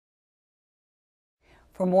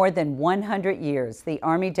For more than 100 years, the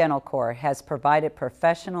Army Dental Corps has provided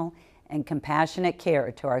professional and compassionate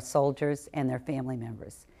care to our soldiers and their family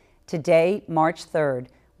members. Today, March 3rd,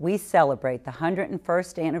 we celebrate the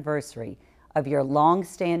 101st anniversary of your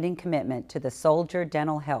long-standing commitment to the soldier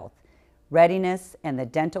dental health, readiness, and the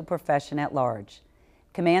dental profession at large.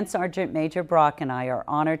 Command Sergeant Major Brock and I are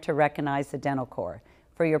honored to recognize the Dental Corps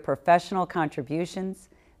for your professional contributions,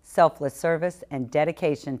 selfless service, and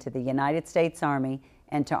dedication to the United States Army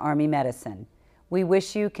and to Army medicine. We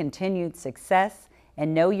wish you continued success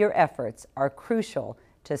and know your efforts are crucial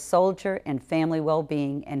to soldier and family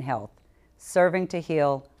well-being and health. Serving to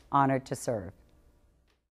heal, honored to serve.